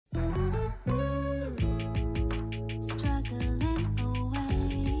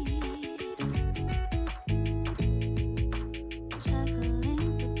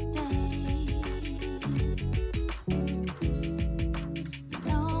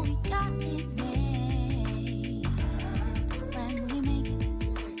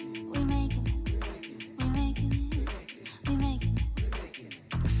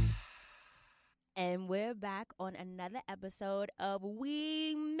And we're back on another episode of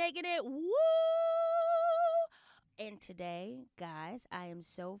We Making It Woo! And today, guys, I am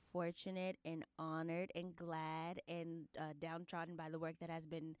so fortunate and honored and glad and downtrodden by the work that has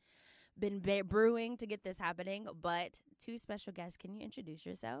been brewing to get this happening. But two special guests, can you introduce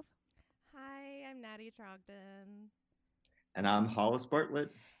yourself? Hi, I'm Nattie Trogdon. And I'm Hollis Bartlett.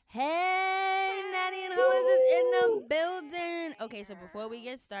 Hey, Nattie and Hollis is in the building. Okay, so before we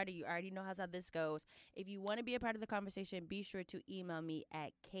get started, you already know how this goes. If you want to be a part of the conversation, be sure to email me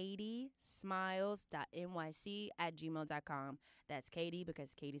at katiesmiles.nyc@gmail.com. That's Katie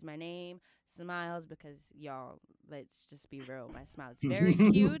because Katie's my name. Smiles because, y'all, let's just be real. My smile is very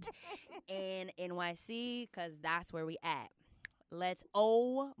cute. And NYC because that's where we at.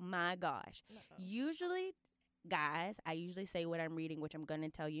 Oh my gosh. Usually, guys, I usually say what I'm reading, which I'm going to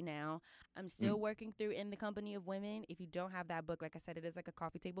tell you now. I'm still working through In the Company of Women. If you don't have that book, like I said, it is like a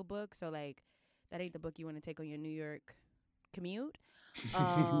coffee table book. So, like, that ain't the book you want to take on your New York commute.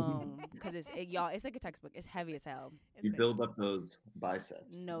 Because it's like a textbook. It's heavy as hell. You build up those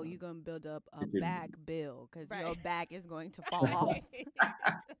biceps. No, you're going to build up a back bill because your back is going to fall off.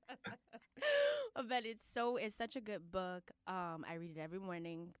 But it's such a good book. I read it every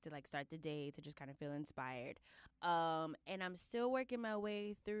morning to like start the day to just kind of feel inspired. And I'm still working my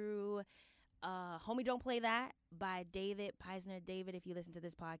way through Homie Don't Play That by David Peisner. David, if you listen to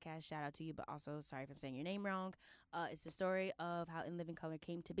this podcast, shout out to you, but also sorry if I'm saying your name wrong. It's the story of how In Living Color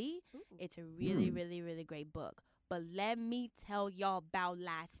came to be. Ooh. It's a really, really, really great book. But let me tell y'all about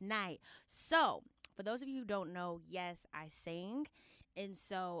last night. So, for those of you who don't know, yes, I sing. And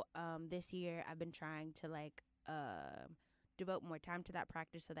so this year I've been trying to like devote more time to that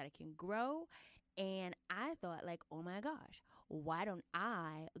practice so that I can grow. And I thought like, oh my gosh, why don't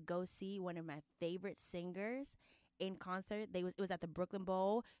I go see one of my favorite singers in concert? It was at the Brooklyn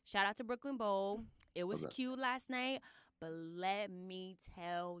Bowl. Shout out to Brooklyn Bowl. It was cute last night. But let me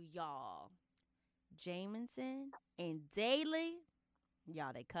tell y'all, Jamison and Daly,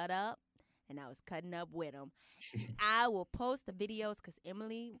 y'all, they cut up. And I was cutting up with them. I will post the videos because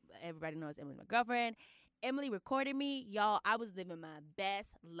Emily, everybody knows Emily's my girlfriend. Emily recorded me. Y'all, I was living my best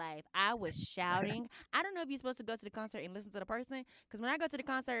life. I was shouting. I don't know if you're supposed to go to the concert and listen to the person. Because when I go to the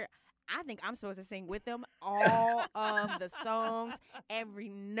concert, I think I'm supposed to sing with them all of the songs, every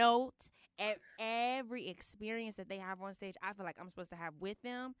note, every experience that they have on stage. I feel like I'm supposed to have with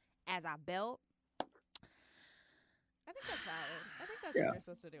them as I belt. I think that's valid. I think that's what you're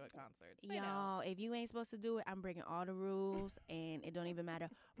supposed to do at concerts. Y'all, if you ain't supposed to do it, I'm breaking all the rules, and it don't even matter.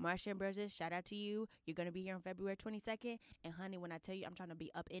 Marsha and Burgess, shout out to you. You're going to be here on February 22nd. And, honey, when I tell you I'm trying to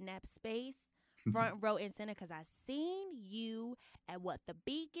be up in that space, front row and center, because I seen you at the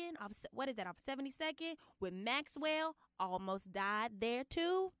Beacon, off 72nd with Maxwell. Almost died there,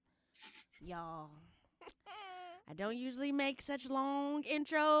 too. Y'all. I don't usually make such long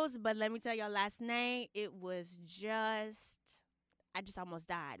intros, but let me tell y'all, last night, it was just, I just almost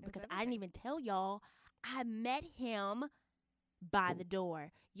died because I didn't even tell y'all I met him by the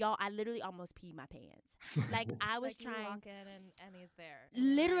door. Y'all, I literally almost peed my pants. Like, I was trying. You walk in and he's there.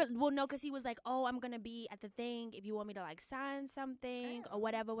 Literally, well, no, because he was like, oh, I'm going to be at the thing if you want me to, like, sign something or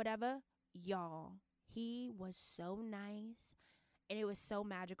whatever. Y'all, he was so nice. And it was so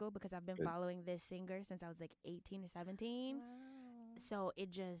magical because I've been following this singer since I was like 18 or 17. Wow. So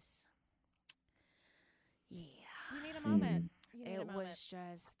it just, You need a moment. Was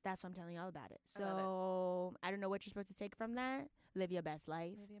just, that's what I'm telling y'all about it. So I don't know what you're supposed to take from that. Live your best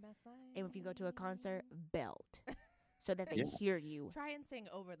life. And if you go to a concert, belt. So that they hear you. Try and sing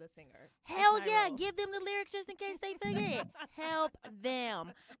over the singer. Hell yeah. Give them the lyrics just in case they forget. Help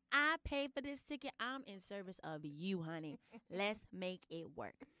them. I paid for this ticket. I'm in service of you, honey. Let's make it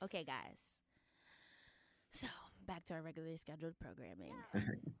work. Okay, guys. So, back to our regularly scheduled programming.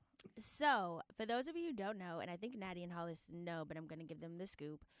 So, for those of you who don't know, and I think Nattie and Hollis know, but I'm going to give them the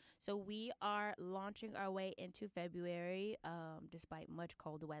scoop. So, we are launching our way into February, despite much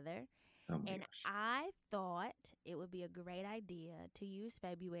cold weather. And I thought it would be a great idea to use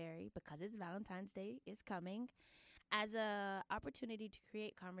February, because it's Valentine's Day is coming, as a opportunity to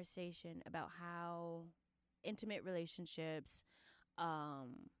create conversation about how intimate relationships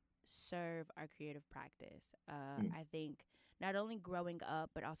serve our creative practice. I think not only growing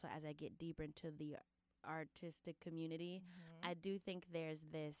up, but also as I get deeper into the artistic community, I do think there's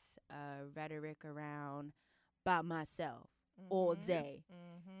this rhetoric around by myself all day,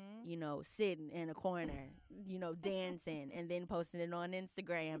 you know, sitting in a corner, you know, dancing and then posting it on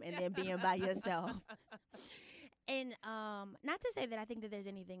Instagram and then being by yourself. And not to say that I think that there's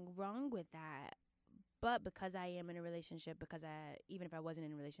anything wrong with that, But because I am in a relationship, even if I wasn't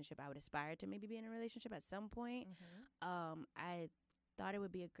in a relationship, I would aspire to maybe be in a relationship at some point. I thought it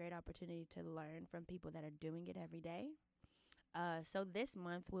would be a great opportunity to learn from people that are doing it every day. So this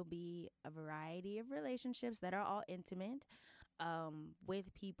month will be a variety of relationships that are all intimate,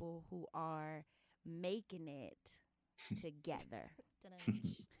 with people who are making it together.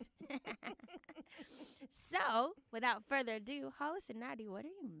 So, without further ado, Hollis and Nattie, what are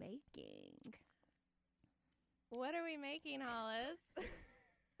you making? What are we making, Hollis?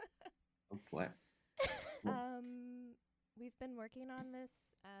 Oh, boy. We've been working on this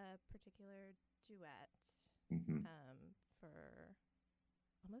particular duet for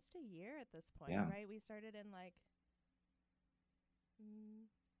almost a year at this point, right? We started in like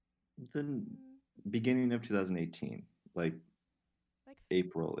the beginning of 2018, like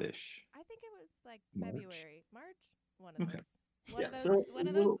April-ish. I think it was like March? February, March, one of those. One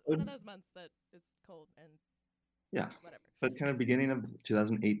of those months that is cold and whatever. But kind of beginning of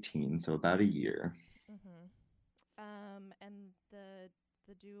 2018, so about a year. And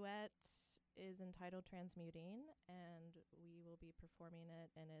the duet is entitled Transmuting, and we will be performing it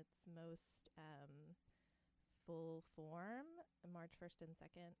in its most full form March 1st and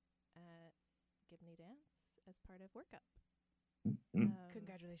 2nd at Give Me Dance as part of Workup.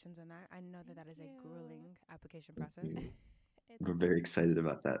 Congratulations on that. I know that is a grueling application process. We're very excited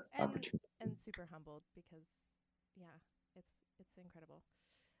about that opportunity. And super humbled because, it's incredible.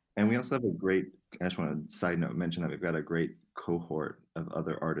 And we also have I just want to side note mention that we've got a great cohort of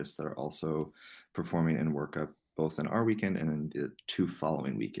other artists that are also performing in Workup, both in our weekend and in the 2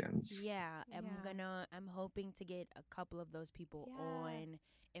 following weekends. I'm hoping to get a couple of those people on,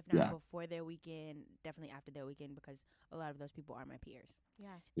 if not before their weekend, definitely after their weekend, because a lot of those people are my peers.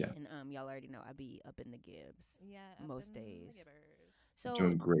 And y'all already know I be up in the Gibbs most days. So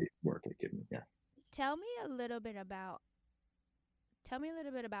doing great work at Give Me. Tell me a little bit about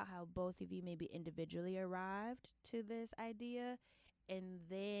how both of you maybe individually arrived to this idea, and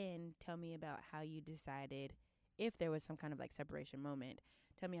then tell me about how you decided, if there was some kind of like separation moment,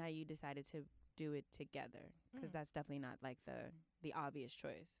 tell me how you decided to do it together, because that's definitely not like the obvious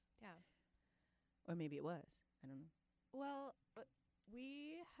choice. Or maybe it was. I don't know. Well,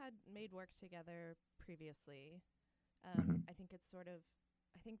 we had made work together previously. I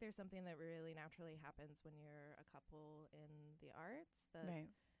think there's something that really naturally happens when you're a couple in the arts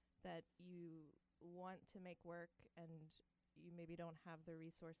that you want to make work and you maybe don't have the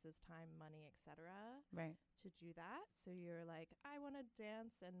resources, time, money, etc. to do that. So you're like, I want to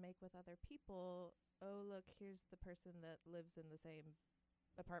dance and make with other people. Oh, look, here's the person that lives in the same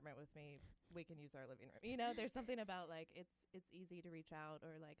apartment with me. We can use our living room. There's something about like it's easy to reach out,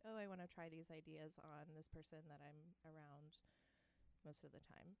 or like, oh, I want to try these ideas on this person that I'm around most of the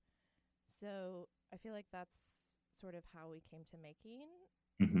time. So I feel like that's sort of how we came to making.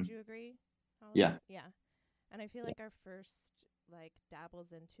 Would you agree, Hollis? Yeah. And I feel like our first like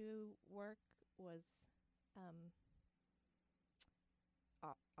dabbles into work was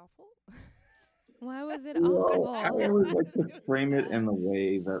awful. Why was it awful? I always like to frame it in the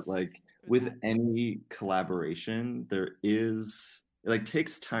way that like with any collaboration, it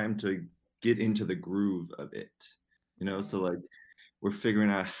takes time to get into the groove of it. So like we're figuring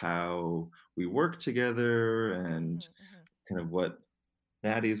out how we work together and kind of what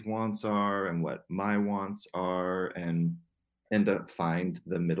Nattie's wants are and what my wants are, and end up find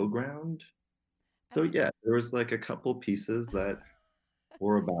the middle ground. So there was like a couple pieces that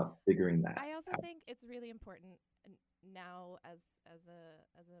were about figuring that I also out. think it's really important now as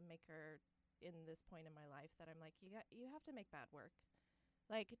a maker in this point in my life that I'm like, you have to make bad work.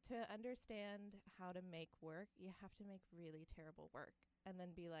 Like, to understand how to make work, you have to make really terrible work and then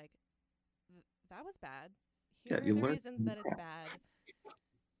be like, that was bad. Here are the reasons that it's bad.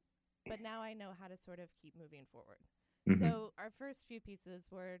 But now I know how to sort of keep moving forward. So our first few pieces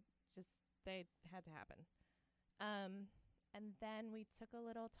were they had to happen. And then we took a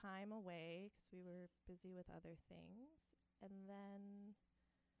little time away because we were busy with other things. And then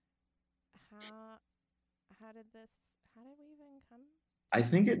how did we even come? I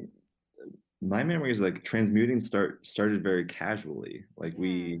think my memory is like Transmuting started very casually. Like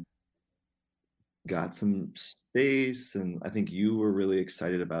we got some space, and I think you were really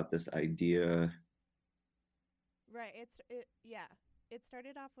excited about this idea. Right. It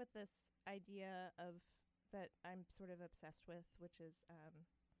started off with this idea that I'm sort of obsessed with, which is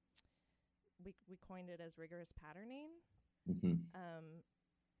we coined it as rigorous patterning.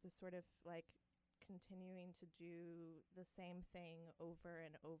 The sort of like continuing to do the same thing over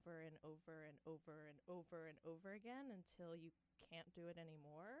and over and over and over and over and over again until you can't do it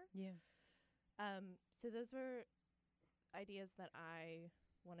anymore. So those were ideas that I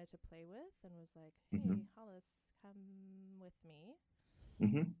wanted to play with and was like, hey, Hollis, come with me.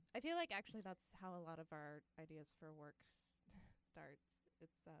 I feel like actually that's how a lot of our ideas for work starts.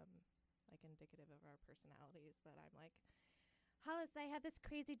 It's like indicative of our personalities that I'm like, Hollis, I had this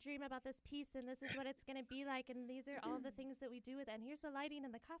crazy dream about this piece, and this is what it's going to be like, and these are all the things that we do with it, and here's the lighting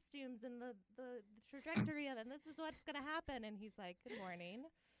and the costumes and the trajectory of it, and this is what's going to happen. And he's like, good morning.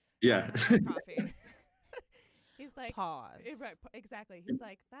 Yeah. Coffee. He's like, pause. Right, exactly. He's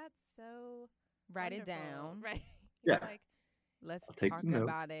like, that's so Write wonderful. it down. Right. Yeah. He's like, let's talk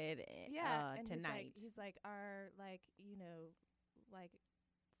about it and tonight. He's like, our, like, you know, like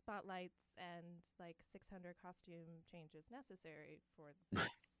spotlights and like 600 costume changes necessary for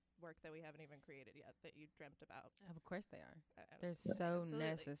this work that we haven't even created yet that you dreamt about. Of course they are. They're so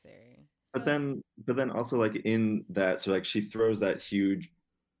necessary. But then also like in that, so like she throws that huge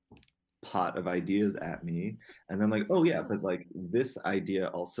pot of ideas at me, and then like, oh yeah, but like this idea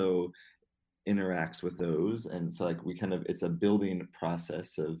also interacts with those, and so like we kind of, it's a building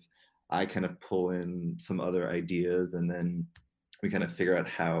process of I kind of pull in some other ideas, and then we kind of figure out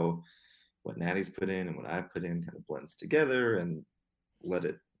how what Nattie's put in and what I've put in kind of blends together and let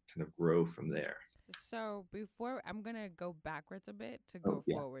it kind of grow from there. So before, I'm gonna go backwards a bit to go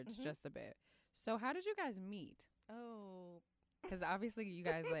forwards just a bit. So how did you guys meet? Oh, because obviously you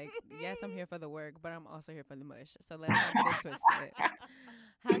guys like, yes, I'm here for the work, but I'm also here for the mush. So let's not get it twisted.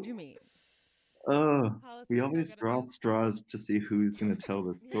 How'd you meet? Oh, we always draw straws to see who's going to tell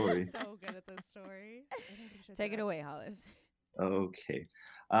the story. So good at this story. Take it away, Hollis. Okay.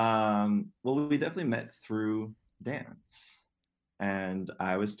 Well, we definitely met through dance. And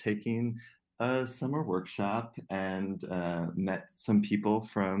I was taking a summer workshop and met some people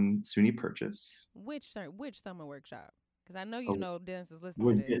from SUNY Purchase. Which summer workshop? Because I know you know Dennis is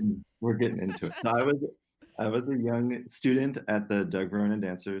listening to this. We're getting into it. So I was a young student at the Doug Vernon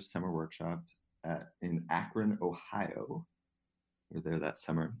Dancers Summer Workshop in Akron, Ohio. We were there that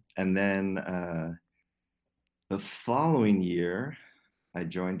summer. And then the following year, I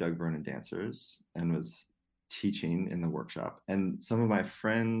joined Doug Vernon Dancers and was teaching in the workshop. And some of my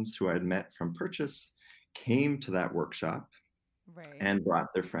friends who I had met from Purchase came to that workshop and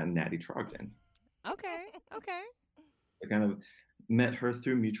brought their friend Nattie Trogdon. Okay. I kind of met her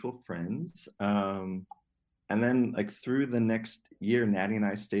through mutual friends. And then like through the next year, Nattie and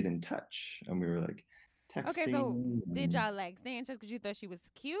I stayed in touch, and we were like texting. Okay, so did y'all like stay in touch because you thought she was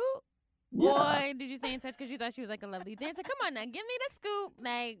cute? Yeah. Or did you stay in touch because you thought she was like a lovely dancer? Come on now, give me the scoop.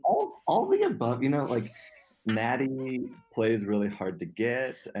 Like all the above, you know, like Nattie plays really hard to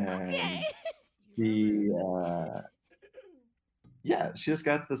get, and she just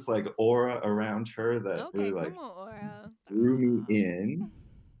got this like aura around her that really like drew me in.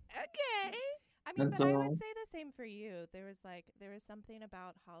 Okay. I mean, but I would say the same for you. There was something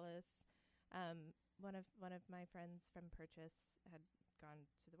about Hollis. One of my friends from Purchase had gone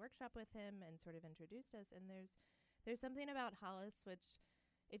to the workshop with him and sort of introduced us. And there's something about Hollis which,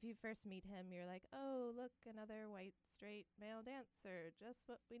 if you first meet him, you're like, oh, look, another white straight male dancer, just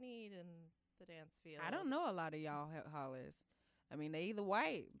what we need in the dance field. I don't know a lot of y'all Hollis. I mean, they either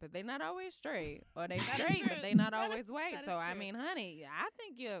white, but they not always straight, or they straight, but they not always white. So I mean, honey, I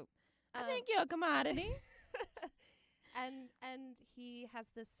think you're a commodity. and he has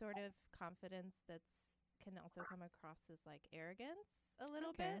this sort of confidence that's can also come across as like arrogance a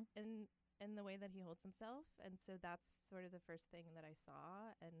little bit in the way that he holds himself. And so that's sort of the first thing that I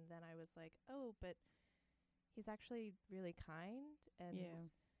saw. And then I was like, oh, but he's actually really kind and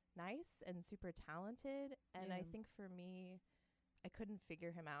nice and super talented. And I think for me, I couldn't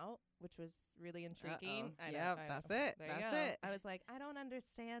figure him out, which was really intriguing. I know. That's it. That's it. I was like, I don't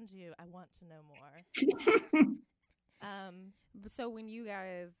understand you. I want to know more. So when you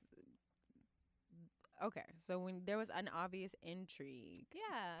guys, so when there was an obvious intrigue,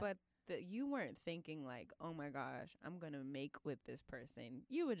 but you weren't thinking like, oh my gosh, I'm gonna make with this person.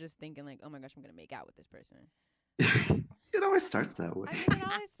 You were just thinking like, oh my gosh, I'm gonna make out with this person. It always starts that way. I mean,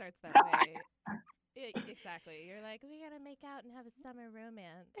 it always starts that way. Exactly. You're like, we gotta make out and have a summer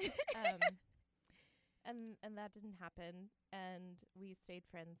romance. And that didn't happen. And we stayed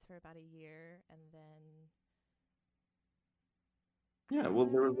friends for about a year, and then well,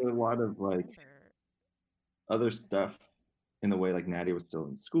 there was a lot of like other stuff in the way, like Nattie was still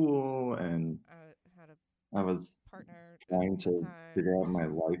in school, and I was trying to figure out my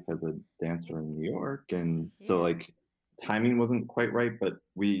life as a dancer in New York, and so like timing wasn't quite right, but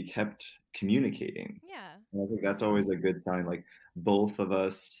we kept communicating. And I think that's always a good sign. Like both of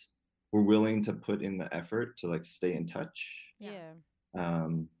us were willing to put in the effort to like stay in touch.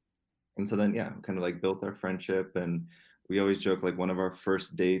 And so then, yeah, kind of like built our friendship. And we always joke, like one of our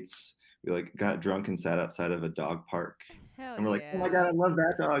first dates, we like got drunk and sat outside of a dog park. Hell And we're like, oh my yeah. God, I love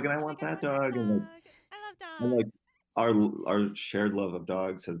that dog and I Oh my want God, I that want that dog. dog. I love And like dogs. our shared love of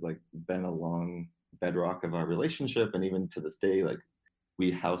dogs has like been a long bedrock of our relationship. And even to this day, like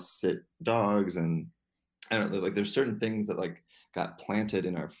we house sit dogs, and I don't know, like there's certain things that like got planted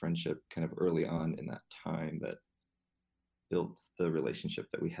in our friendship kind of early on in that time that built the relationship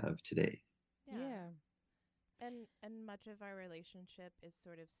that we have today. Yeah. And much of our relationship is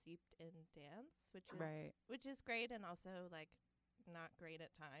sort of seeped in dance, which is great, and also like not great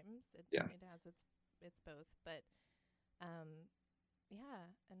at times. It has it's both, but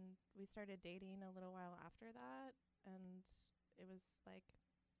yeah. And we started dating a little while after that, and it was like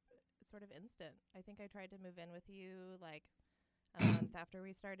sort of instant. I think I tried to move in with you like a month after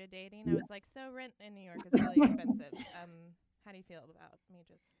we started dating. I was like, so rent in New York is really expensive. How do you feel about me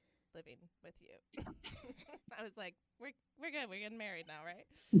just living with you? I was like, we're good. We're getting married now, right?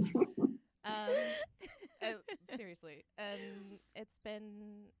 Seriously. And it's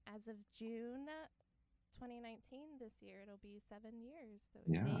been, as of June 2019, this year, it'll be 7 years that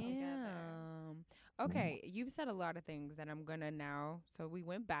we've been together. Okay, you've said a lot of things that I'm gonna now. So we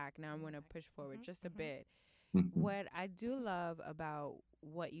went back. Now I'm gonna push forward just a bit. What I do love about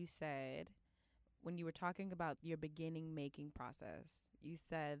what you said when you were talking about your beginning making process, you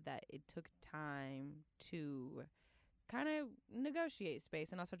said that it took time to kind of negotiate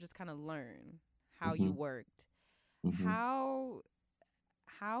space and also just kind of learn how you worked. How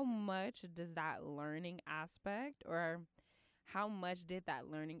much does that learning aspect, or how much did that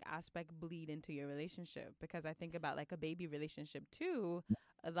learning aspect bleed into your relationship? Because I think about like a baby relationship too.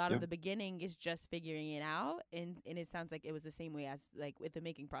 A lot of the beginning is just figuring it out, and it sounds like it was the same way as like with the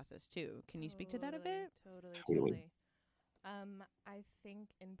making process too. Can you speak to that a bit? Totally. I think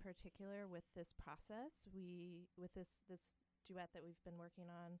in particular with this process, with this duet that we've been working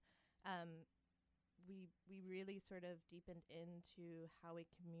on, we really sort of deepened into how we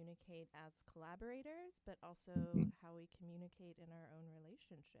communicate as collaborators, but also how we communicate in our own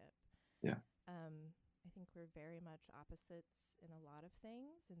relationship. Yeah. I think we're very much opposites in a lot of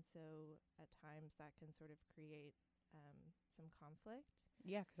things, and so at times that can sort of create some conflict.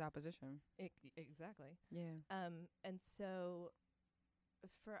 Yeah, because opposition. Exactly. Yeah. And so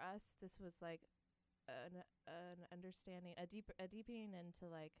for us, this was like an understanding, a deepening into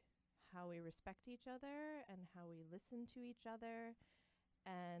like how we respect each other and how we listen to each other,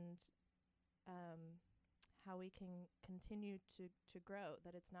 and how we can continue to grow.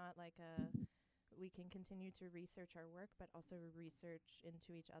 That it's not like we can continue to research our work, but also research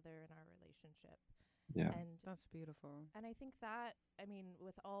into each other and our relationship. Yeah. And that's beautiful. And I think that, I mean,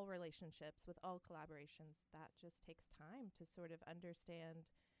 with all relationships, with all collaborations, that just takes time to sort of understand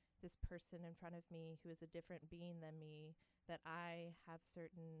this person in front of me who is a different being than me, that I have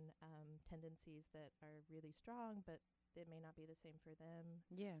certain tendencies that are really strong, but it may not be the same for them.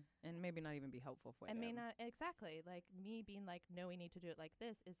 Yeah, and maybe not even be helpful for them. May not, exactly. Like me being like, no, we need to do it like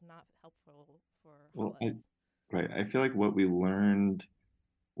this is not helpful for Well, Hollis. I feel like what we learned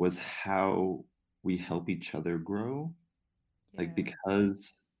was how we help each other grow. Like,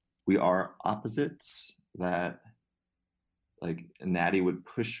 because we are opposites, that like Nattie would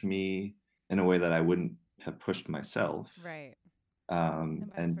push me in a way that I wouldn't have pushed myself. Right. And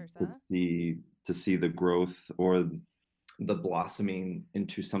vice versa. To see the growth or the blossoming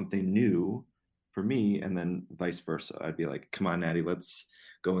into something new for me, and then vice versa. I'd be like, come on, Nattie, let's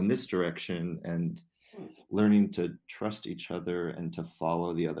go in this direction, and learning to trust each other and to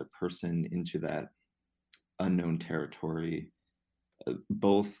follow the other person into that unknown territory,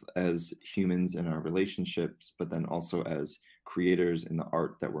 both as humans in our relationships, but then also as creators in the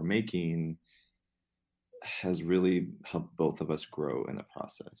art that we're making, has really helped both of us grow in the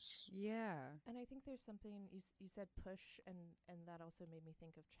process. Yeah. And I think there's something you said push, and that also made me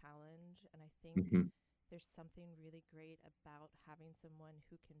think of challenge. And I think there's something really great about having someone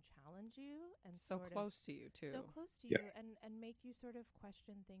who can challenge you and so close to you too. So close to you, and make you sort of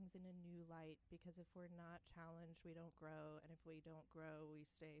question things in a new light. Because if we're not challenged, we don't grow, and if we don't grow, we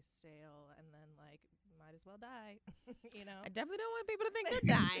stay stale, and then like might as well die. You know. I definitely don't want people to think they're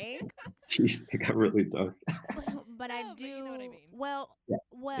dying. Jeez, they got really dark. But I do. But you know what I mean. Well,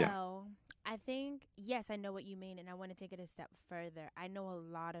 I think, yes, I know what you mean, and I want to take it a step further. I know a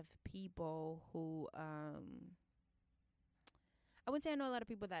lot of people who, I wouldn't say I know a lot of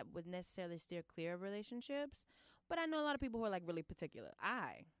people that would necessarily steer clear of relationships, but I know a lot of people who are like really particular.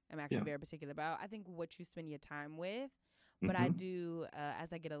 I am actually very particular about, I think, what you spend your time with. But I do,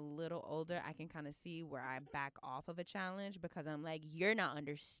 as I get a little older, I can kind of see where I back off of a challenge because I'm like, you're not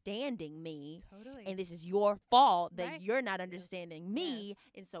understanding me. Totally. And this is your fault that Right. you're not understanding me. Yes.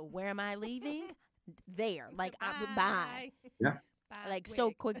 And so where am I leaving? There. Like, Bye. Yeah. Bye. Like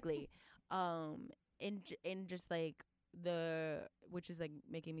so quickly. And just like which is like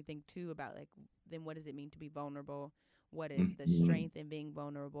making me think too about like, then what does it mean to be vulnerable? What is the strength in being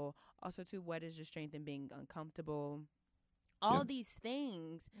vulnerable? Also too, what is the strength in being uncomfortable? All these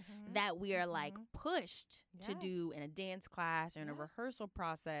things that we are like pushed to do in a dance class or in a rehearsal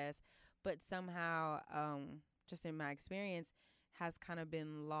process, but somehow, just in my experience, has kind of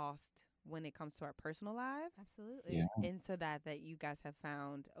been lost when it comes to our personal lives. Absolutely. Yeah. And so that you guys have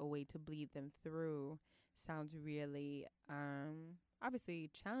found a way to bleed them through sounds really,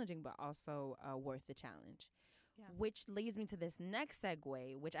 obviously challenging, but also worth the challenge. Yeah. Which leads me to this next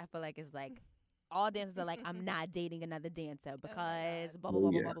segue, which I feel like is like, all dancers are like, I'm not dating another dancer because blah, blah, blah,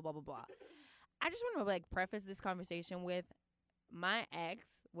 blah, blah, blah, blah, blah. I just want to like preface this conversation with, my ex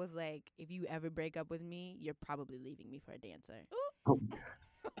was like, if you ever break up with me, you're probably leaving me for a dancer.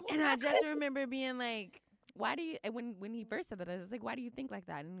 And I just remember being like, why do you, when he first said that, I was like, why do you think like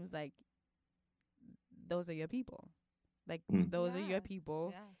that? And he was like, those are your people. Like, those are your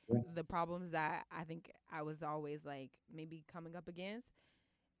people. Yeah. The problems that I think I was always like maybe coming up against,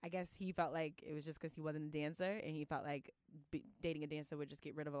 I guess he felt like it was just because he wasn't a dancer, and he felt like dating a dancer would just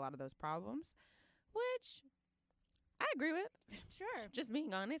get rid of a lot of those problems, which I agree with. Sure. Just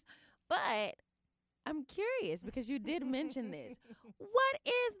being honest. But I'm curious because you did mention this. What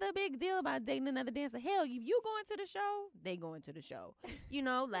is the big deal about dating another dancer? Hell, you going to the show, they going to the show. You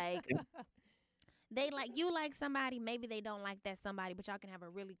know, like, they like, you like somebody, maybe they don't like that somebody, but y'all can have a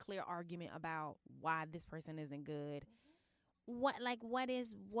really clear argument about why this person isn't good. What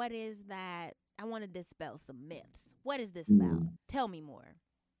is that? I want to dispel some myths. What is this about? Tell me more.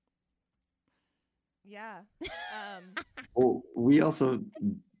 Yeah. Well, we also,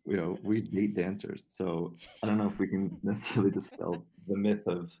 we date dancers, so I don't know if we can necessarily dispel the myth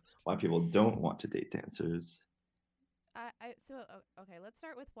of why people don't want to date dancers. Okay, let's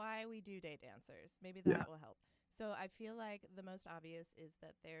start with why we do date dancers. Maybe that will help. So I feel like the most obvious is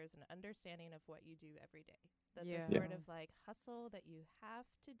that there's an understanding of what you do every day. That the sort of like hustle that you have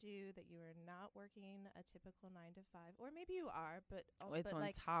to do, that you are not working a typical 9 to 5, or maybe you are, but it's but on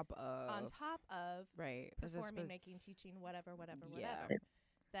like top of right, performing, making, teaching, whatever.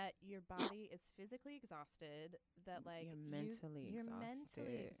 That your body is physically exhausted, that like you're mentally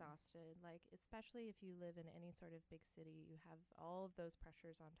exhausted, like especially if you live in any sort of big city, you have all of those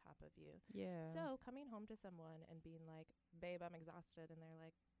pressures on top of you. Yeah. So coming home to someone and being like, babe, I'm exhausted, and they're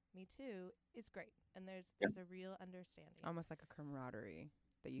like, me too, is great. And there's a real understanding. Almost like a camaraderie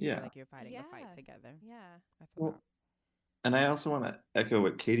that you feel like you're fighting the fight together. Yeah. That's well, and I also want to echo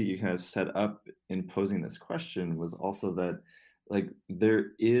what Katie, you kind of set up in posing this question, was also that like there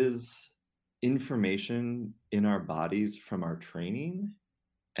is information in our bodies from our training,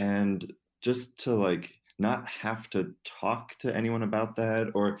 and just to like not have to talk to anyone about that,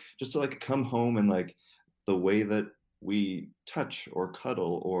 or just to like come home and like the way that we touch or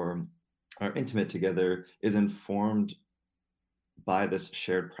cuddle or are intimate together is informed by this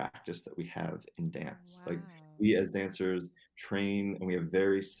shared practice that we have in dance. Like, we as dancers train, and we have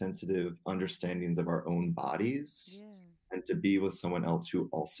very sensitive understandings of our own bodies. And to be with someone else who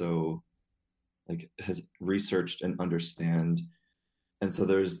also like has researched and understand, and so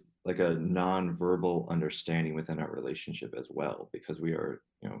there's like a non-verbal understanding within our relationship as well, because we are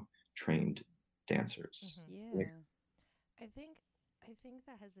trained dancers. I think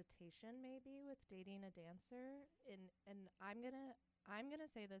the hesitation maybe with dating a dancer, and I'm gonna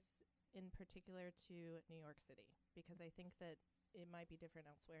say this in particular to New York City, because I think that it might be different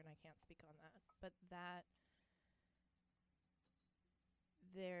elsewhere, and I can't speak on that, but that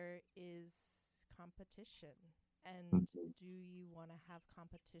there is competition. And do you want to have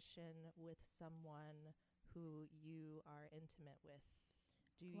competition with someone who you are intimate with?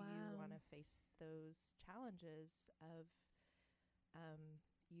 Do you want to face those challenges of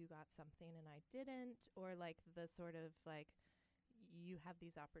you got something and I didn't, or like the sort of like you have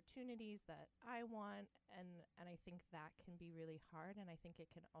these opportunities that I want, and I think that can be really hard, and I think it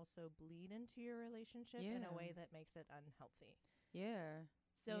can also bleed into your relationship in a way that makes it unhealthy.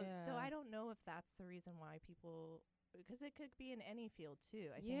 So I don't know if that's the reason why people, because it could be in any field too.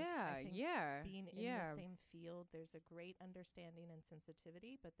 I think being in the same field, there's a great understanding and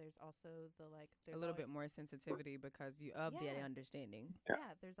sensitivity, but there's also there's a little bit more sensitivity because of the understanding.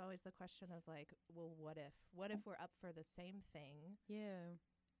 Yeah, there's always the question of like, well, what if we're up for the same thing?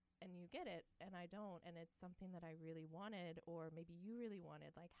 and you get it and I don't, and it's something that I really wanted, or maybe you really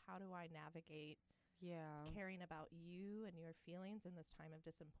wanted. Like, how do I navigate caring about you and your feelings in this time of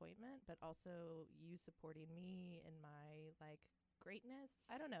disappointment, but also you supporting me in my like greatness?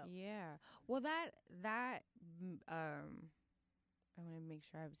 I don't know. Yeah. Well, that I want to make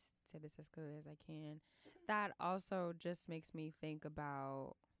sure I say this as clearly as I can. That also just makes me think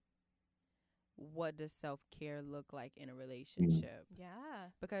about, what does self-care look like in a relationship? Yeah.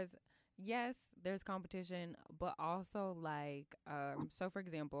 Because yes, there's competition, but also like, so for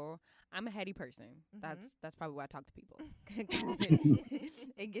example, I'm a heady person. That's probably why I talk to people.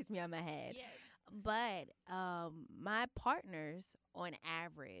 It gets me on my head. Yes. But my partners on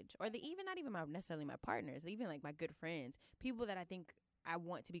average, or even not even necessarily my partners, even like my good friends, people that I think I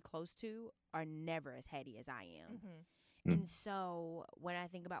want to be close to, are never as heady as I am. And so when I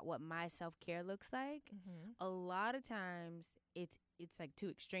think about what my self-care looks like, a lot of times it's like two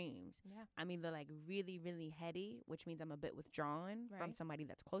extremes. Yeah. I'm either like really, really heady, which means I'm a bit withdrawn from somebody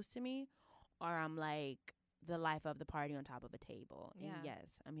that's close to me, or I'm like the life of the party on top of a table. Yeah. And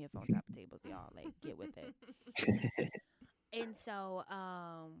yes, I'm here for on top of tables, y'all. Like, get with it. And so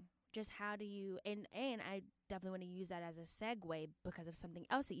just how do you, and I definitely want to use that as a segue because of something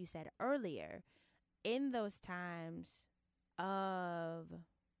else that you said earlier. In those times of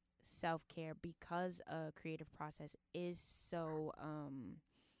self-care, because a creative process is so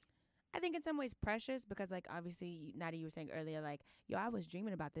I think in some ways precious, because like obviously Nattie, you were saying earlier, like, yo, I was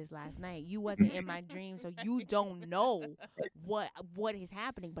dreaming about this last night. You wasn't in my dream, so you don't know what is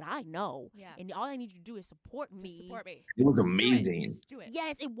happening, but I know. Yeah. And all I need you to do is support me. Just support me. It was Just do it. amazing. Just do it.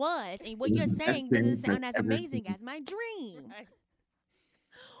 Yes, it was. And what It was you're the saying best doesn't thing sound as I've ever amazing seen. as my dream. Right.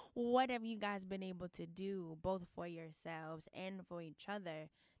 What have you guys been able to do, both for yourselves and for each other,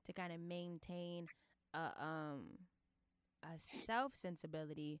 to kind of maintain a self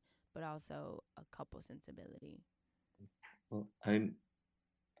sensibility, but also a couple sensibility? Well,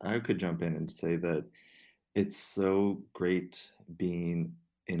 I could jump in and say that it's so great being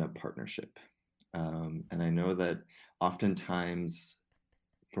in a partnership. And I know that oftentimes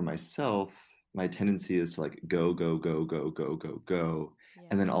for myself, my tendency is to like go, go, go, go, go, go, go. Yeah.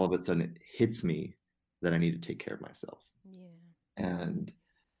 And then all of a sudden it hits me that I need to take care of myself. Yeah. And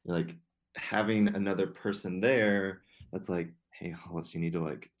like having another person there that's like, hey, Hollis, you need to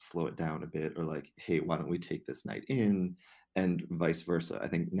like slow it down a bit, or like, hey, why don't we take this night in? And vice versa. I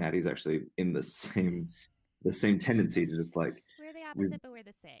think Nattie's actually in the same tendency to just like, we're the opposite, but we're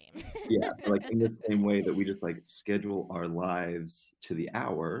the same. yeah, like in the same way that we just like schedule our lives to the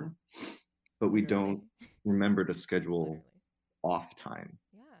hour, but we don't remember to schedule off time.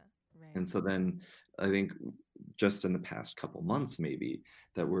 Yeah. Right. And so then I think just in the past couple months, maybe,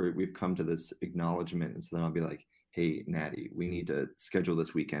 that we've come to this acknowledgement. And so then I'll be like, hey, Nattie, we need to schedule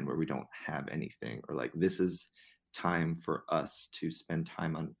this weekend where we don't have anything, or like, this is time for us to spend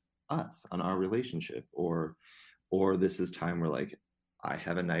time on us, on our relationship, or this is time where like I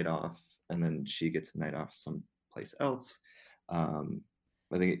have a night off and then she gets a night off someplace else.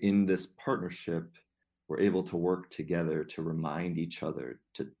 I think in this partnership, we're able to work together to remind each other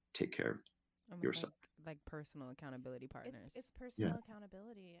to take care of Almost yourself. Like personal accountability partners. It's personal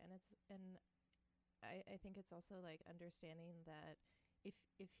accountability, and I think it's also like understanding that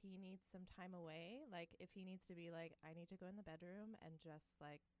if he needs some time away, like if he needs to be like, I need to go in the bedroom and just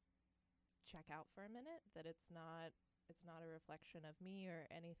like check out for a minute, that it's not a reflection of me or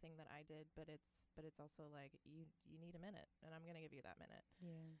anything that I did, but it's also like you need a minute, and I'm gonna give you that minute.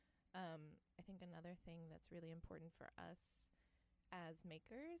 Yeah. I think another thing that's really important for us as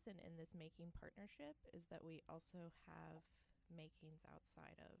makers and in this making partnership is that we also have makings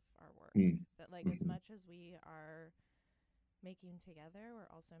outside of our work. That like as much as we are making together,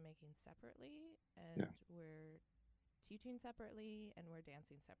 we're also making separately, and we're teaching separately, and we're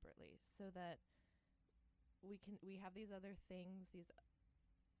dancing separately, so that we have these other things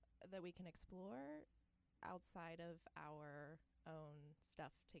that we can explore outside of our own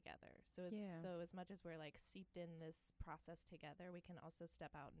stuff together. So it's so as much as we're like seeped in this process together, we can also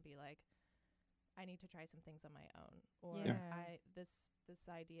step out and be like, I need to try some things on my own, or this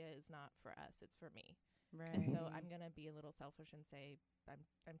idea is not for us, it's for me. Right. And so I'm gonna be a little selfish and say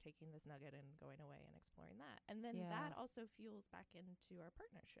I'm taking this nugget and going away and exploring that, and then that also fuels back into our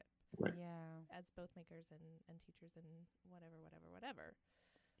partnership. Right. Yeah. As both makers and teachers and whatever.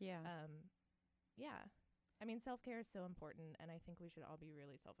 Yeah. Yeah. I mean, self-care is so important, and I think we should all be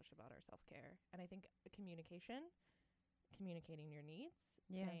really selfish about our self-care. And I think communicating your needs,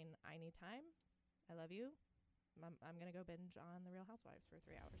 saying, I need time, I love you, I'm going to go binge on The Real Housewives for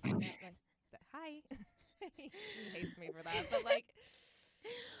 3 hours. Hi. He hates me for that, but like,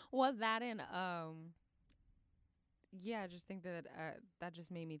 Well, that and yeah, I just think that that just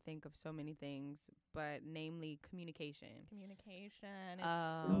made me think of so many things, but namely communication. Communication,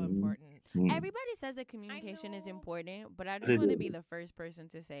 it's so important. Everybody says that communication is important, but I just want to be the first person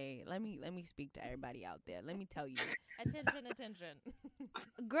to say, let me speak to everybody out there. Let me tell you. Attention.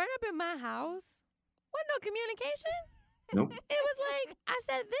 Growing up in my house, wasn't no communication. Nope. It was like, I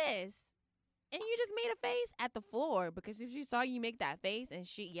said this, and you just made a face at the floor, because if she saw you make that face, and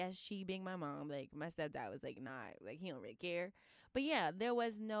she being my mom, like my stepdad was like, nah, like he don't really care. But yeah, there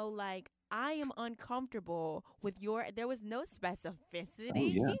was no like, I am uncomfortable with there was no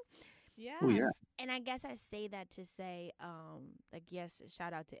specificity. Oh, yeah. Yeah. Oh, yeah. And I guess I say that to say, like, yes,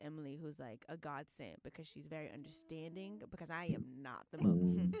 shout out to Emily, who's like a godsend, because she's very understanding, because I am not the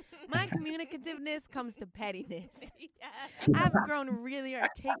most. My communicativeness comes to pettiness. I've grown really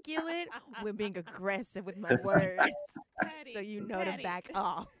articulate with being aggressive with my words. Petty, so you know to back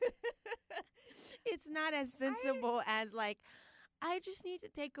off. It's not as sensible as like, I just need to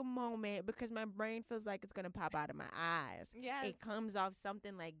take a moment because my brain feels like it's going to pop out of my eyes. Yes. It comes off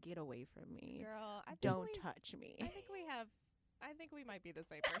something like, get away from me. Girl, don't touch me. I think we might be the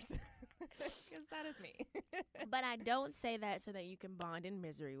same person, because that is me. But I don't say that so that you can bond in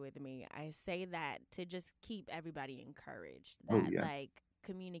misery with me. I say that to just keep everybody encouraged that like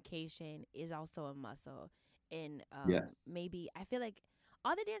communication is also a muscle. And maybe I feel like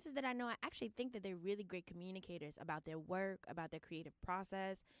all the dancers that I know, I actually think that they're really great communicators about their work, about their creative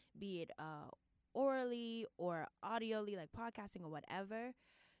process, be it orally or audioly, like podcasting or whatever.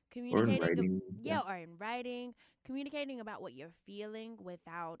 Communicating, or in writing, communicating about what you're feeling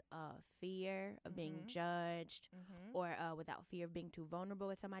without fear of being judged, or without fear of being too vulnerable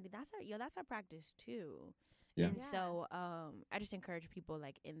with somebody. That's our practice too. Yeah. And so I just encourage people,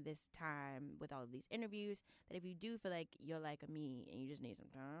 like, in this time with all of these interviews, that if you do feel like you're like me and you just need some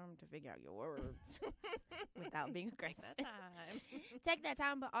time to figure out your words without being aggressive, take that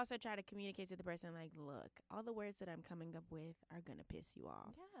time, but also try to communicate to the person, like, look, all the words that I'm coming up with are going to piss you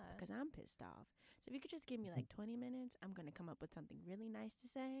off because I'm pissed off. So if you could just give me like 20 minutes, I'm going to come up with something really nice to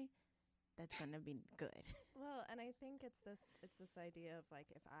say. That's gonna be good. Well, and I think it's this idea of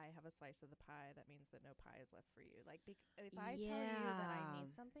like, if I have a slice of the pie, that means that no pie is left for you. Like, if I tell you that I need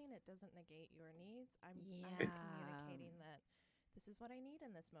something, it doesn't negate your needs. I'm communicating that this is what I need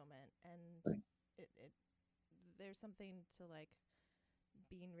in this moment, and it there's something to like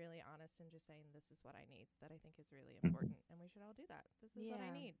being really honest and just saying this is what I need that I think is really important, and we should all do that. This is what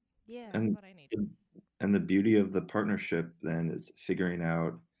I need. Yeah, this is what I need. And the beauty of the partnership then is figuring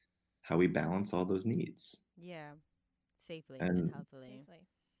out how we balance all those needs. Yeah, safely and healthily.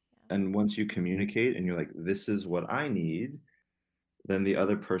 And once you communicate and you're like, this is what I need, then the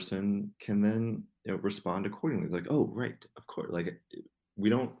other person can then respond accordingly. Like, oh, right, of course. Like,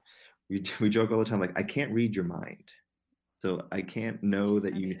 we joke all the time, like, I can't read your mind. So I can't know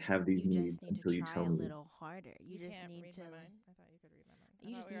that you have these needs until you tell me. You just need to try a little harder. You just need to. I thought you could read my mind.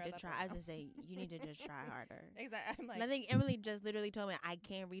 You just need to try. I was gonna say, you need to just try harder. Exactly. I think Emily just literally told me, I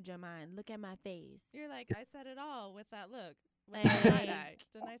can't read your mind. Look at my face. You're like, I said it all with that look. Like, didn't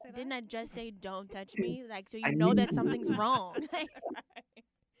I say that? Didn't I just say don't touch me? Like, so you know that something's wrong. Right.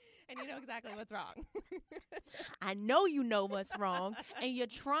 And you know exactly what's wrong. I know you know what's wrong, and you're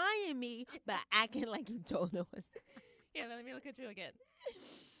trying me, but acting like you don't know what's wrong. Yeah, let me look at you again.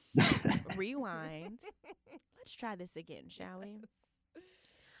 Rewind. Let's try this again, shall we?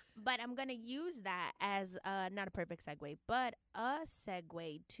 But I'm going to use that as not a perfect segue, but a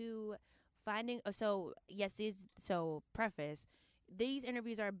segue to finding. Preface. These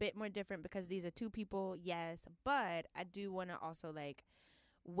interviews are a bit more different because these are two people, yes, but I do want to also like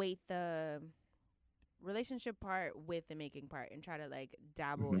weight the relationship part with the making part and try to like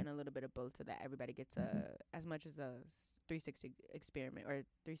dabble in a little bit of both so that everybody gets as much as a 360 experiment or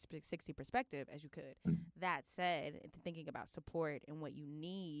 360 perspective as you could. That said, thinking about support and what you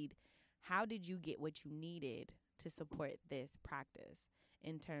need, how did you get what you needed to support this practice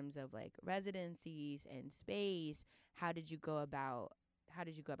in terms of like residencies and space? How did you go about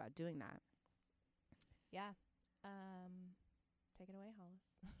doing that? Yeah. Take it away, Hollis.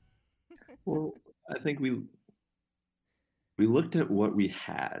 Well, I think we looked at what we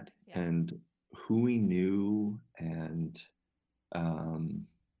had and who we knew and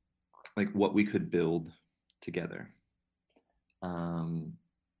like what we could build together. And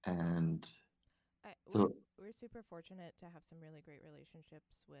so we're super fortunate to have some really great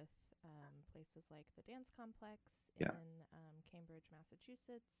relationships with places like the Dance Complex in Cambridge,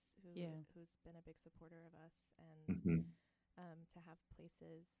 Massachusetts, who's been a big supporter of us, and to have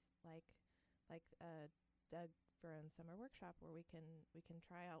places like Doug for a summer workshop where we can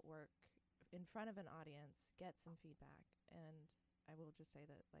try out work in front of an audience, get some feedback. And I will just say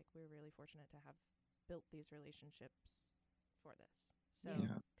that like we're really fortunate to have built these relationships for this. So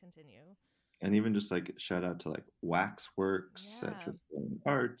continue. And even just like shout out to like Waxworks at Trogdon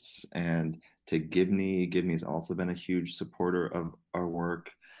Arts, and to Gibney. Gibney's also been a huge supporter of our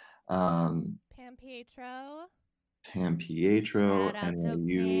work. Pam Pietro. Shout out to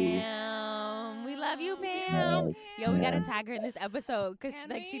Pam. We love you, Pam. Yo, we gotta tag her in this episode because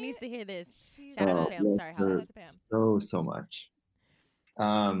like she needs to hear this. Shout out to Pam. Sorry, Hollis. So much.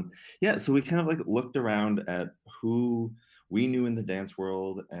 So we kind of like looked around at who we knew in the dance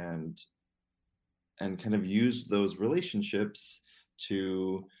world and kind of used those relationships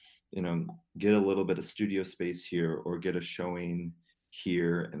to, you know, get a little bit of studio space here or get a showing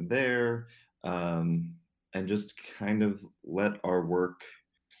here and there, and just kind of let our work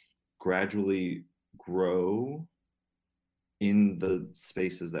gradually grow in the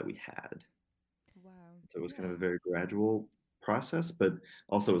spaces that we had. Wow. So it was kind of a very gradual process, but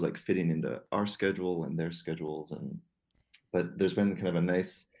also it was like fitting into our schedule and their schedules. But there's been kind of a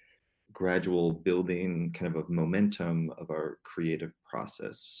nice gradual building kind of momentum of our creative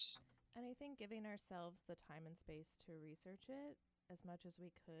process. And I think giving ourselves the time and space to research it as much as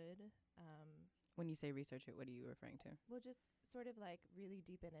we could. When you say research it, what are you referring to? We'll just sort of like really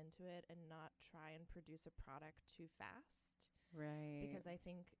deepen into it and not try and produce a product too fast. Right. Because I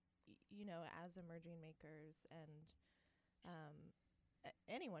think, you know, as emerging makers and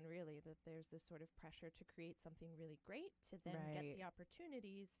anyone really, that there's this sort of pressure to create something really great to then get the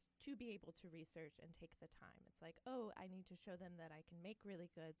opportunities to be able to research and take the time. It's like, oh, I need to show them that I can make really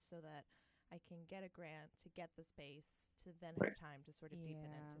good so that I can get a grant to get the space to then have time to sort of deepen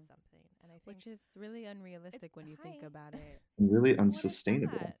into something. And I think which is really unrealistic when you think about it. Really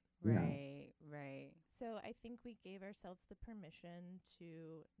unsustainable. Right. So I think we gave ourselves the permission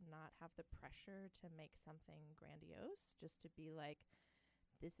to not have the pressure to make something grandiose, just to be like,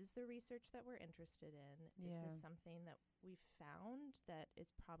 this is the research that we're interested in. This is something that we've found that is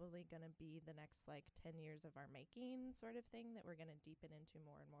probably going to be the next like 10 years of our making sort of thing that we're going to deepen into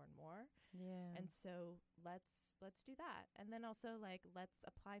more and more and more. Yeah. And so let's do that. And then also like, let's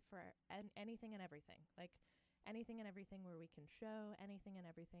apply for anything and everything. Like anything and everything where we can show, anything and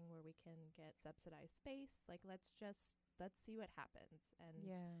everything where we can get subsidized space. Like, let's see what happens. And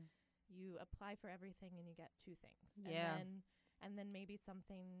you apply for everything and you get two things. And then maybe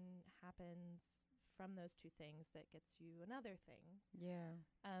something happens from those two things that gets you another thing. Yeah.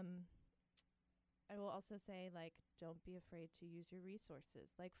 I will also say, like, don't be afraid to use your resources.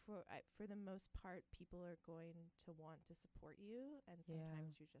 Like, for the most part, people are going to want to support you, and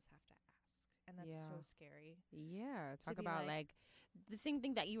sometimes you just have to ask. And that's so scary. Yeah. Talk about, like, the same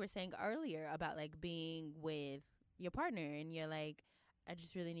thing that you were saying earlier about, like, being with your partner, and you're like, I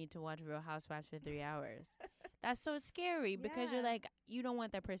just really need to watch Real Housewives for 3 hours. That's so scary because you're like, you don't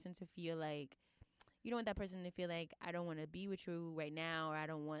want that person to feel like, I don't want to be with you right now, or I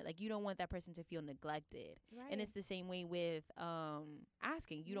don't want, like, you don't want that person to feel neglected. Right. And it's the same way with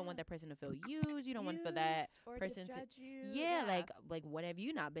asking. You don't want that person to feel used. You don't want for that person to judge you. Yeah, like what have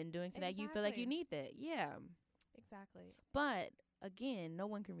you not been doing so that you feel like you need that? Yeah. Exactly. But again, no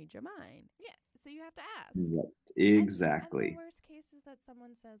one can read your mind. Yeah. So you have to ask. Exactly. And the worst case is that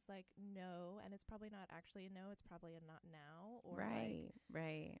someone says like no, and it's probably not actually a no, it's probably a not now. Or right.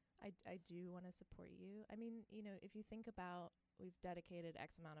 I do want to support you. I mean, you know, if you think about, we've dedicated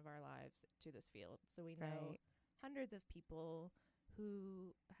X amount of our lives to this field. So we know hundreds of people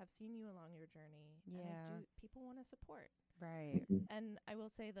who have seen you along your journey. Yeah. And people want to support. Right. And I will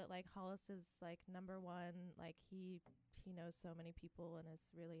say that like Hollis is like number one, like he knows so many people and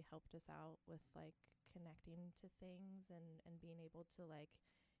has really helped us out with like connecting to things and being able to like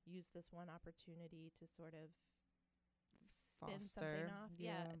use this one opportunity to sort of spin something off.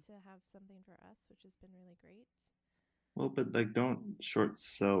 Yeah. To have something for us, which has been really great. Well, but like, don't short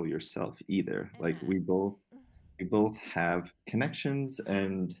sell yourself either. Like we both have connections,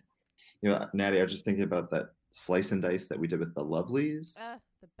 and you know, Nattie, I was just thinking about that slice and dice that we did with the Lovelies.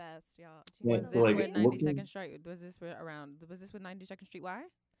 The best, y'all. Was this with 92nd Street? Was this with 92nd Street Y?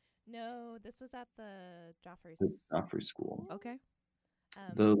 No, this was at the Joffrey School. Okay.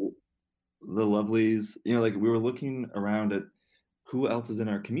 The Lovelies, you know, like we were looking around at who else is in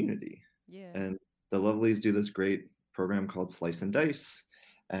our community. Yeah. And the Lovelies do this great program called Slice and Dice,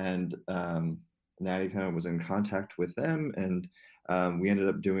 and Nattie kind of was in contact with them, and we ended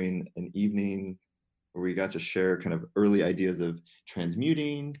up doing an evening where we got to share kind of early ideas of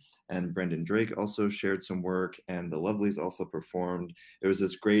transmuting, and Brendan Drake also shared some work, and the Lovelies also performed. It was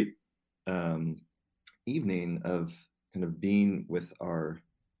this great evening of kind of being with our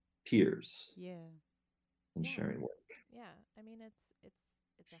peers. Yeah. And sharing work. Yeah. I mean, it's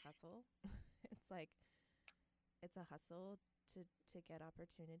a hustle. It's a hustle to get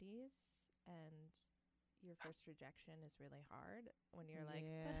opportunities, and your first rejection is really hard when you're like,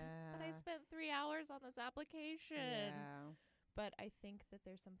 but I spent 3 hours on this application. Yeah. But I think that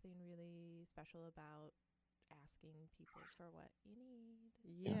there's something really special about asking people for what you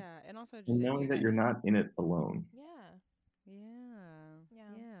need. Yeah. And also just knowing that you're not in it alone. Yeah.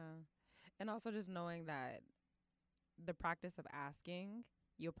 And also just knowing that the practice of asking,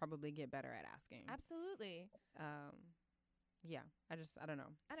 you'll probably get better at asking. Absolutely. Yeah. I don't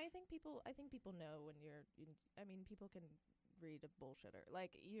know. And I think people know when people can read a bullshitter.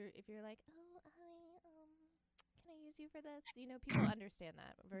 Like if you're like, oh, can I use you for this? People understand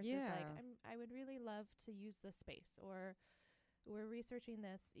that versus like, I would really love to use this space, or we're researching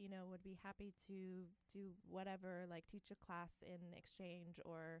this, would be happy to do whatever, like teach a class in exchange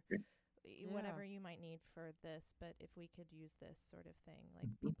or whatever you might need for this. But if we could use this sort of thing, like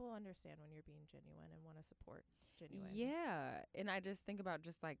people understand when you're being genuine and want to support genuine. Yeah. And I just think about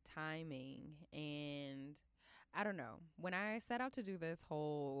just like timing, and I don't know. When I set out to do this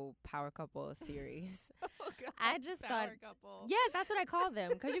whole Power Couple series, I just thought, yes, that's what I call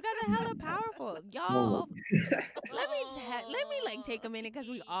them, because you guys are hella powerful, y'all. Let me like take a minute, because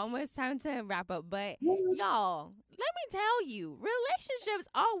we almost time to wrap up. But y'all, let me tell you, relationships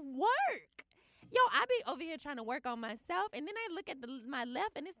are work. Yo, I be over here trying to work on myself, and then I look at my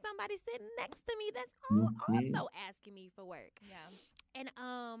left, and it's somebody sitting next to me that's also asking me for work. Yeah. And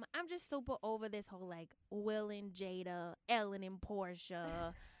I'm just super over this whole like Will and Jada, Ellen and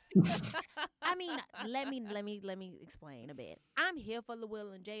Portia. I mean, let me explain a bit. I'm here for the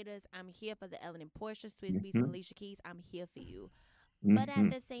Will and Jadas. I'm here for the Ellen and Portia, Swizbees and Alicia Keys. I'm here for you. But at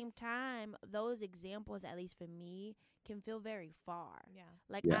the same time, those examples, at least for me, can feel very far. Yeah.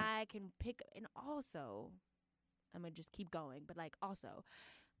 Like I can pick, and also, I'm gonna just keep going. But like also,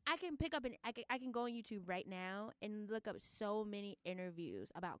 I can pick up and I can go on YouTube right now and look up so many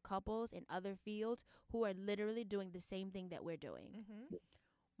interviews about couples in other fields who are literally doing the same thing that we're doing. Mm-hmm.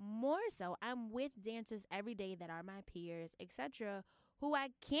 More so, I'm with dancers every day that are my peers, etc., who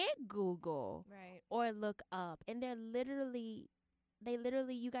I can't Google or look up, and you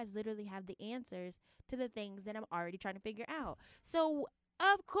guys literally have the answers to the things that I'm already trying to figure out. So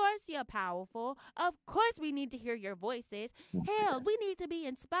of course you're powerful. Of course we need to hear your voices. Hell, we need to be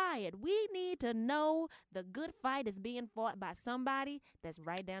inspired. We need to know the good fight is being fought by somebody that's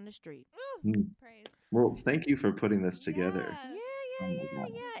right down the street. Praise. Well, thank you for putting this together. Yeah.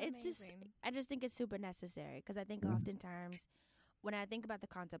 It's just, I just think it's super necessary, because I think oftentimes when I think about the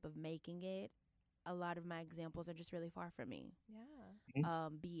concept of making it, a lot of my examples are just really far from me. Yeah.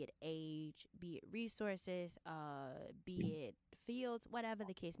 Be it age, be it resources, be it fields, whatever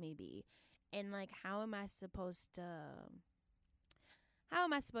the case may be. And like, how am I supposed to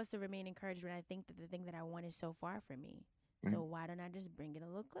remain encouraged when I think that the thing that I want is so far from me? So why don't I just bring it a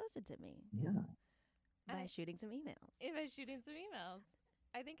little closer to me? Yeah. By shooting some emails.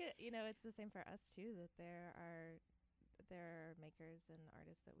 I think it's the same for us too, that there are makers and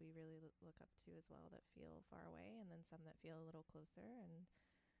artists that we really look up to as well, that feel far away, and then some that feel a little closer. And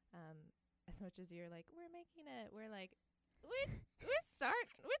as much as you're like, we're making it, we're like, we're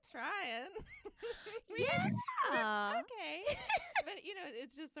trying. Okay. But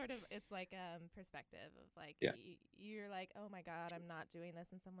it's just sort of, it's like perspective of like, you're like, oh my God, I'm not doing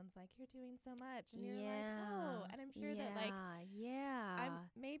this, and someone's like, you're doing so much, and you're like, oh. And I'm sure that like,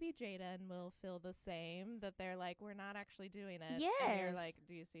 maybe Jaden will feel the same, that they're like, we're not actually doing it. And you're like,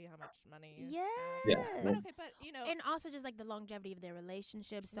 do you see how much money? But okay, but and also just like the longevity of their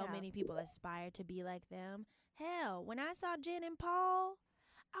relationship. So many people aspire to be like them. Hell, when I saw Jen and Paul,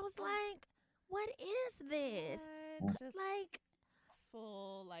 I was like, what is this? Just like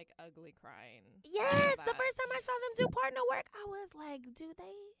full, like, ugly crying. Yes, the first time I saw them do partner work, I was like, do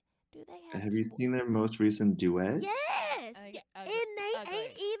they have you seen their most recent duet? Yes. And they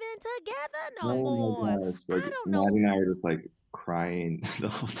ain't even together no more. Like, I don't know. Nattie and I were just like crying the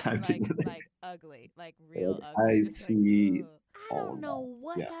whole time together. Like ugly, like real ugly. I see. I don't know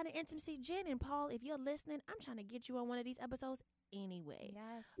what kind of intimacy. Jen and Paul, if you're listening, I'm trying to get you on one of these episodes anyway.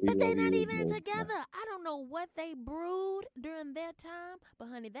 Yes. But they're not even together. I don't know what they brewed during their time, but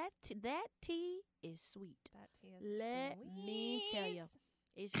honey, that tea is sweet. That tea is Let me tell you.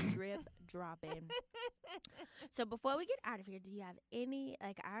 It's drip dropping. So before we get out of here, do you have any,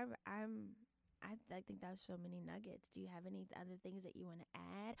 like, I think that was so many nuggets. Do you have any other things that you want to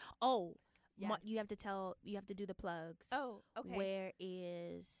add? Oh, yes. You have to do the plugs. Oh, okay. Where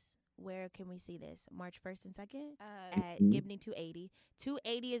is where can we see this? March 1st and 2nd at Mhm. Gibney 280.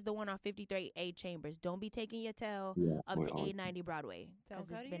 280 is the one on 53A Chambers. Don't be taking your tail up to 890 Broadway Don't because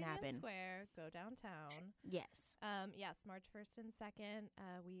go it's to been Union happening. Square. Go downtown. Yes. Yes, March 1st and 2nd.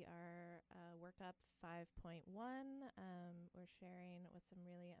 We are Work Up 5.1. We're sharing with some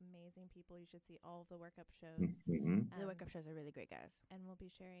really amazing people. You should see all of the Work Up shows. The Work Up shows are really great, guys. And we'll be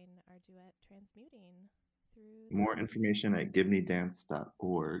sharing our duet Transmuting through more information at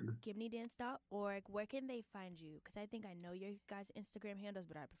gibneydance.org. Gibneydance.org. Where can they find you? Because I think I know your guys' Instagram handles,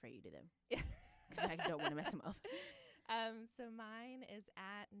 but I prefer you do them. Because I don't want to mess them up. So mine is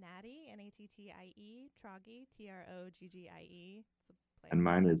at Nattie, Nattie, Troggy, Troggie. And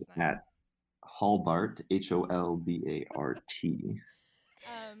mine is at Holbart, Holbart.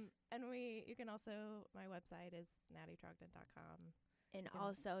 And you can also, my website is nattietrogdon.com. And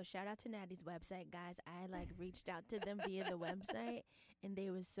also, shout out to Nattie's website, guys. I reached out to them via the website, and they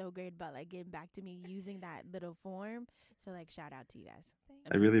was so great about getting back to me using that little form. So shout out to you guys.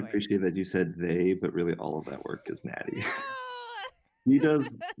 I really appreciate that you said they, but really all of that work is Nattie. He does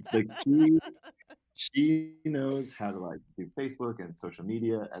she knows how to do Facebook and social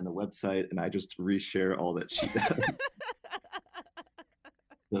media and the website, and I just reshare all that she does.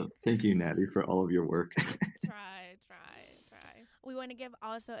 So thank you, Nattie, for all of your work. Try. We want to give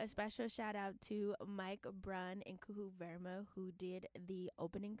also a special shout out to Mike Brunn and Kuhu Verma, who did the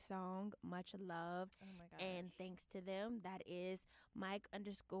opening song. Much love. Oh my gosh. And thanks to them. That is Mike_Brunn.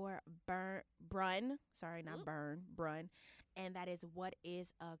 Sorry, not Burn. Brunn. And that is What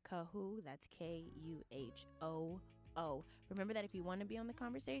Is a Kuhu? That's KUHOO. Remember that if you want to be on the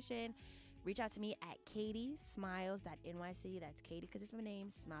conversation, reach out to me at katiesmiles.nyc. That's Katie because it's my name,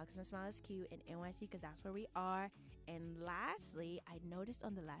 Smile because my smile is cute, and NYC because that's where we are. And lastly, I noticed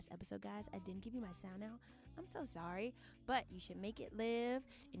on the last episode, guys, I didn't give you my sound out. I'm so sorry. But you should make it live,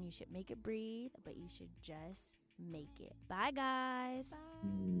 and you should make it breathe, but you should just make it. Bye, guys. Bye.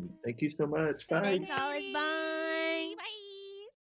 Thank you so much. Bye. Thanks, Hollis. Bye.